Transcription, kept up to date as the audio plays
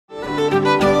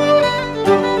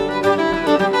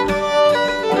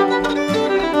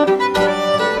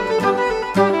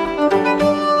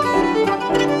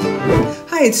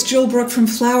Hi, it's Jill Brook from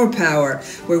Flower Power,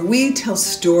 where we tell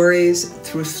stories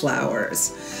through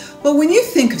flowers. Well, when you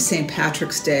think of St.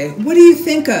 Patrick's Day, what do you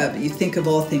think of? You think of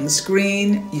all things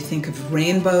green, you think of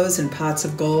rainbows and pots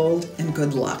of gold, and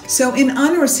good luck. So in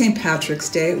honor of St. Patrick's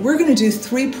Day, we're going to do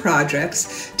 3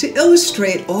 projects to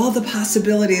illustrate all the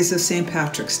possibilities of St.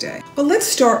 Patrick's Day. But let's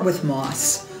start with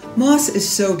moss. Moss is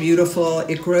so beautiful.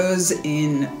 It grows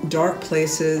in dark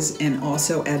places and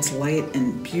also adds light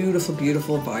and beautiful,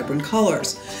 beautiful, vibrant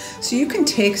colors. So you can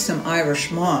take some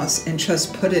Irish moss and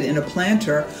just put it in a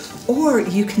planter, or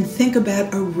you can think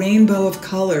about a rainbow of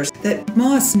colors that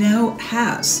moss now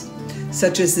has,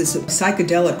 such as this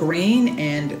psychedelic green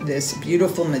and this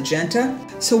beautiful magenta.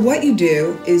 So what you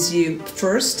do is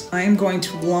first, I am going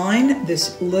to line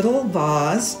this little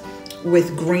vase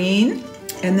with green,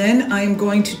 and then I'm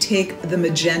going to take the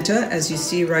magenta, as you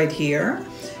see right here,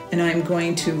 and I'm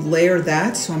going to layer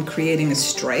that, so I'm creating a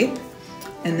stripe.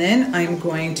 And then I'm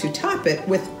going to top it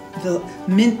with the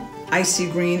mint icy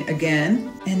green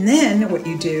again. And then what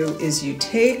you do is you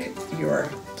take your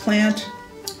plant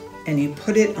and you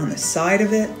put it on the side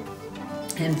of it,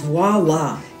 and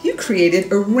voila! You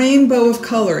created a rainbow of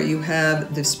color. You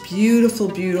have this beautiful,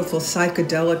 beautiful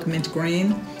psychedelic mint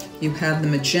green, you have the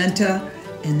magenta,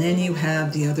 and then you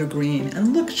have the other green,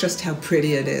 and look just how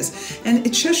pretty it is. And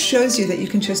it just shows you that you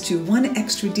can just do one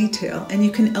extra detail and you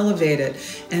can elevate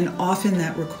it. And often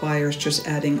that requires just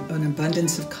adding an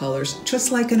abundance of colors,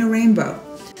 just like in a rainbow.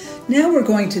 Now we're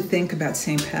going to think about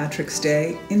St. Patrick's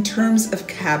Day in terms of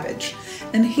cabbage.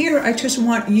 And here I just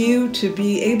want you to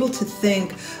be able to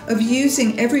think of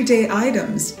using everyday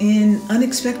items in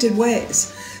unexpected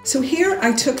ways. So here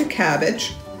I took a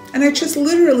cabbage and I just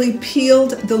literally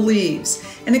peeled the leaves,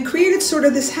 and it created sort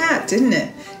of this hat, didn't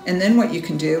it? And then what you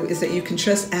can do is that you can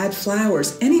just add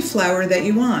flowers, any flower that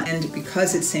you want. And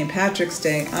because it's St. Patrick's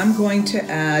Day, I'm going to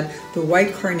add the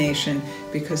white carnation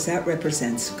because that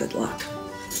represents good luck.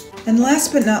 And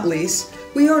last but not least,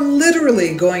 we are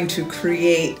literally going to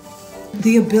create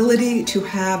the ability to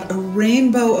have a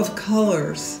rainbow of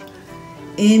colors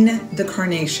in the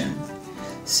carnation.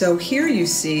 So here you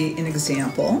see an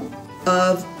example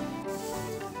of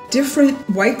different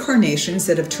white carnations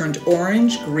that have turned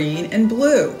orange, green, and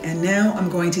blue. And now I'm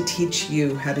going to teach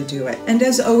you how to do it. And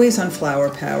as always on Flower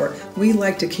Power, we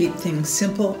like to keep things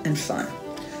simple and fun.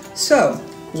 So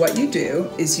what you do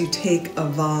is you take a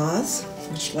vase,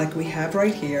 which like we have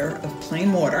right here, of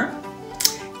plain water,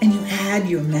 and you add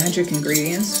your magic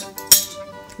ingredients.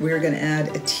 We're going to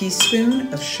add a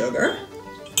teaspoon of sugar,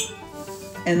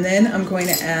 and then I'm going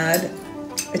to add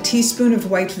a teaspoon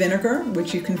of white vinegar,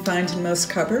 which you can find in most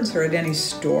cupboards or at any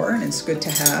store, and it's good to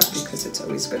have because it's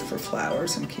always good for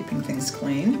flowers and keeping things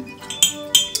clean.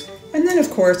 And then of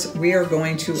course we are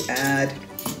going to add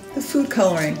the food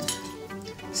coloring.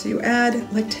 So you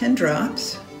add like 10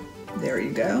 drops, there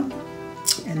you go.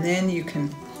 And then you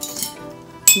can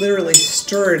literally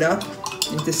stir it up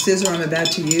with the scissor I'm about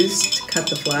to use to cut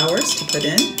the flowers to put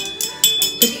in.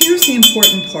 But here's the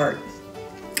important part.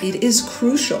 It is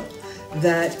crucial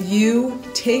that you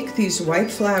take these white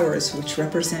flowers, which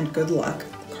represent good luck,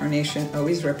 carnation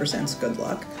always represents good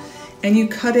luck, and you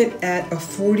cut it at a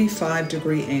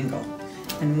 45-degree angle.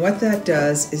 And what that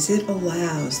does is it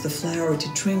allows the flower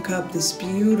to drink up this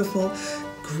beautiful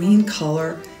green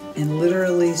color and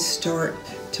literally start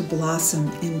to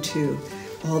blossom into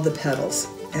all the petals,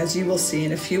 as you will see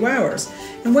in a few hours.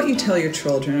 And what you tell your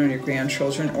children or your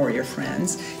grandchildren or your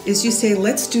friends is you say,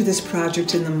 let's do this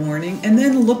project in the morning, and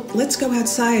then let's go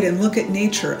outside and look at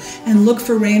nature and look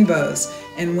for rainbows.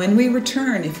 And when we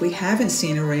return, if we haven't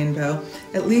seen a rainbow,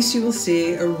 at least you will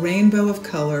see a rainbow of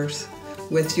colors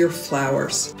with your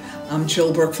flowers. I'm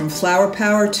Jill Brook from Flower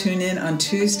Power. Tune in on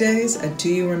Tuesdays at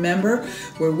Do You Remember,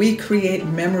 where we create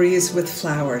memories with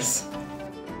flowers.